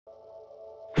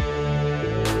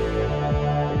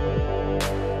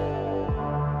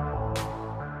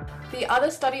the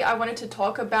other study I wanted to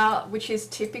talk about, which is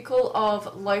typical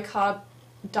of low-carb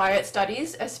diet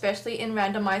studies, especially in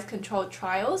randomized controlled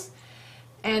trials,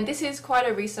 and this is quite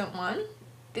a recent one.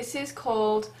 This is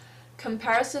called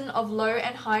Comparison of Low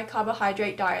and High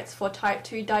Carbohydrate Diets for Type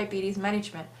 2 Diabetes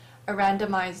Management, a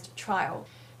randomized trial.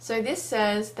 So this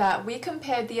says that we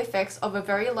compared the effects of a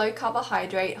very low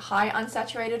carbohydrate, high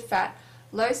unsaturated fat,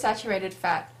 low saturated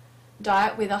fat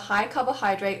diet with a high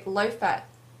carbohydrate, low fat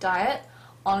diet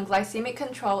on glycemic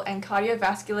control and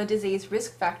cardiovascular disease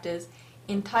risk factors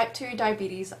in type 2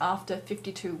 diabetes after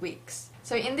 52 weeks.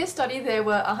 So in this study there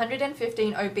were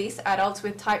 115 obese adults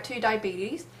with type 2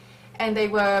 diabetes, and they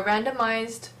were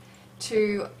randomized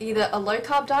to either a low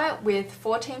carb diet with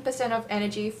 14% of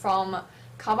energy from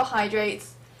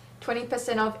carbohydrates,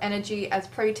 20% of energy as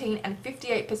protein, and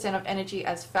 58% of energy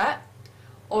as fat,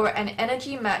 or an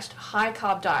energy matched high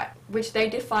carb diet, which they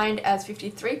defined as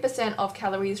 53% of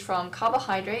calories from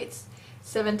carbohydrates,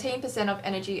 17% of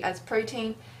energy as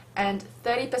protein, and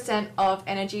 30% of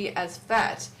energy as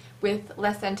fat, with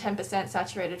less than 10%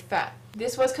 saturated fat.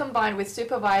 This was combined with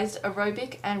supervised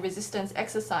aerobic and resistance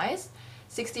exercise,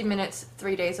 60 minutes,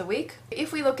 3 days a week.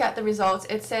 If we look at the results,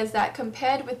 it says that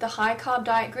compared with the high carb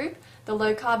diet group, the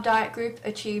low carb diet group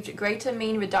achieved greater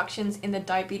mean reductions in the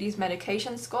diabetes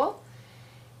medication score,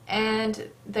 and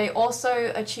they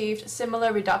also achieved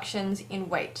similar reductions in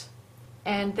weight.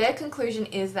 And their conclusion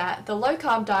is that the low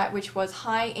carb diet, which was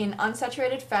high in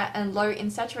unsaturated fat and low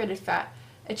in saturated fat,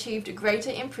 achieved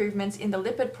greater improvements in the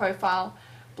lipid profile,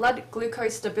 blood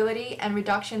glucose stability, and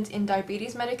reductions in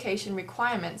diabetes medication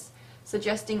requirements,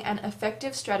 suggesting an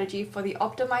effective strategy for the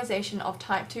optimization of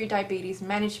type 2 diabetes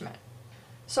management.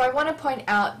 So I want to point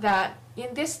out that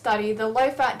in this study, the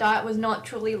low-fat diet was not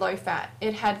truly low-fat.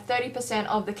 It had 30%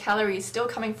 of the calories still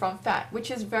coming from fat, which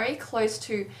is very close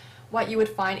to what you would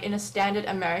find in a standard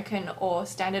American or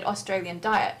standard Australian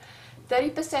diet.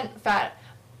 30% fat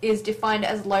is defined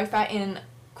as low-fat in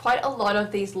quite a lot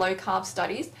of these low-carb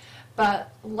studies,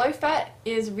 but low-fat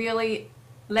is really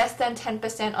less than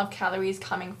 10% of calories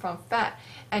coming from fat,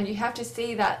 and you have to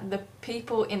see that the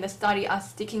people in the study are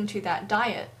sticking to that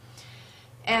diet.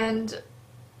 And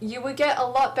you would get a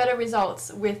lot better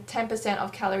results with 10%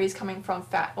 of calories coming from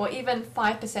fat, or even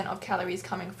 5% of calories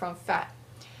coming from fat.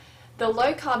 The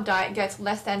low carb diet gets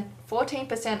less than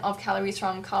 14% of calories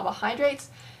from carbohydrates,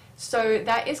 so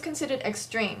that is considered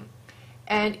extreme.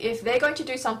 And if they're going to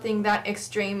do something that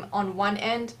extreme on one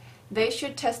end, they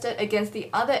should test it against the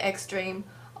other extreme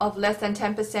of less than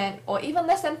 10% or even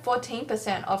less than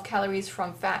 14% of calories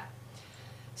from fat.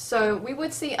 So we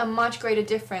would see a much greater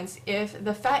difference if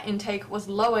the fat intake was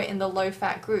lower in the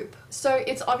low-fat group. So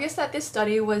it's obvious that this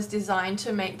study was designed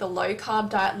to make the low-carb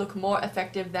diet look more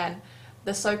effective than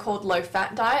the so-called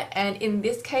low-fat diet, and in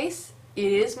this case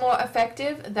it is more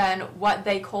effective than what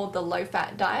they called the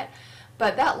low-fat diet,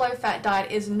 but that low-fat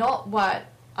diet is not what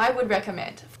I would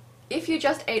recommend. If you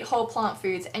just ate whole plant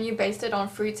foods and you based it on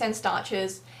fruits and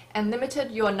starches and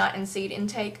limited your nut and seed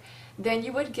intake, then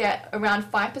you would get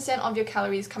around 5% of your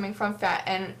calories coming from fat,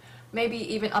 and maybe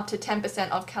even up to 10%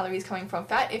 of calories coming from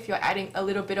fat if you're adding a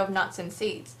little bit of nuts and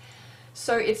seeds.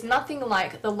 So it's nothing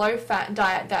like the low-fat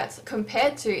diet that's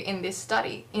compared to in this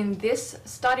study. In this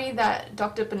study that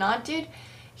Dr. Bernard did,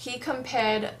 he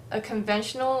compared a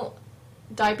conventional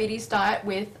diabetes diet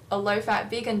with a low-fat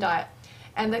vegan diet,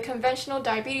 and the conventional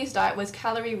diabetes diet was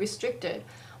calorie restricted,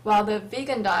 while the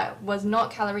vegan diet was not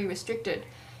calorie restricted,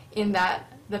 in that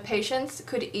the patients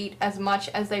could eat as much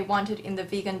as they wanted in the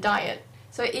vegan diet.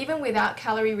 So even without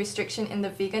calorie restriction in the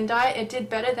vegan diet, it did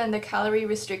better than the calorie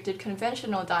restricted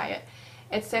conventional diet.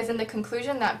 It says in the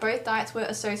conclusion that both diets were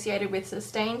associated with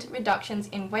sustained reductions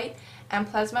in weight and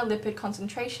plasma lipid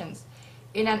concentrations.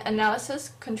 In an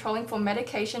analysis controlling for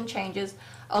medication changes,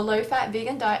 a low-fat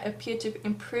vegan diet appeared to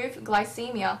improve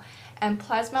glycemia and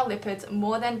plasma lipids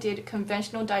more than did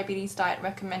conventional diabetes diet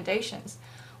recommendations.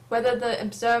 Whether the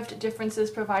observed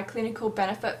differences provide clinical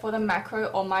benefit for the macro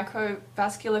or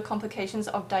microvascular complications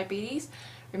of diabetes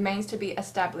remains to be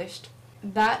established.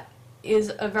 That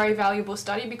is a very valuable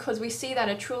study because we see that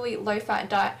a truly low-fat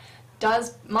diet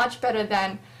does much better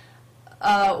than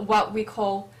what we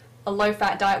call a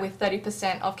low-fat diet with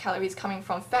 30% of calories coming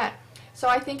from fat. So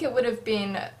I think it would have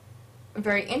been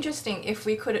very interesting if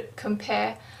we could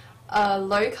compare a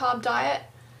low-carb diet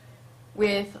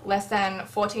with less than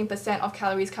 14% of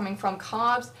calories coming from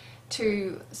carbs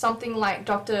to something like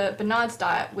Dr. Bernard's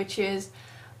diet, which is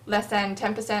less than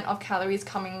 10% of calories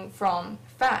coming from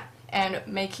fat, and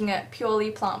making it purely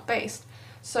plant-based.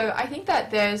 So I think that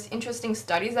there's interesting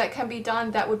studies that can be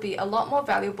done that would be a lot more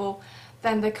valuable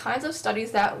than the kinds of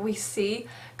studies that we see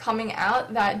coming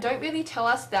out that don't really tell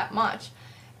us that much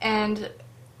and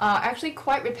are actually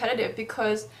quite repetitive,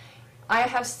 because I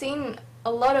have seen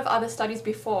a lot of other studies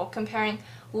before comparing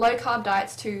low carb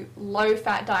diets to low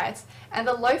fat diets, and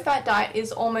the low fat diet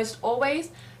is almost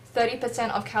always 30%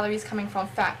 of calories coming from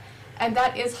fat, and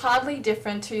that is hardly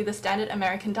different to the standard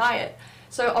American diet.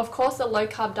 So of course the low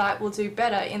carb diet will do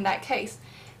better in that case.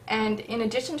 And in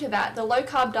addition to that, the low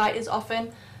carb diet is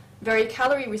often very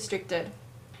calorie restricted.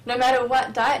 No matter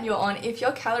what diet you're on, if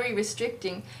you're calorie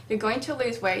restricting, you're going to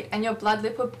lose weight and your blood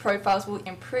lipid profiles will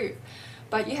improve.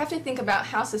 But you have to think about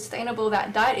how sustainable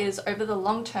that diet is over the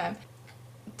long term.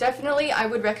 Definitely, I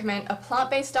would recommend a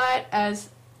plant-based diet, as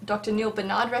Dr. Neil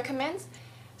Bernard recommends.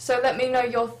 So let me know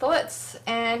your thoughts,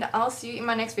 and I'll see you in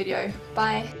my next video.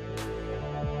 Bye!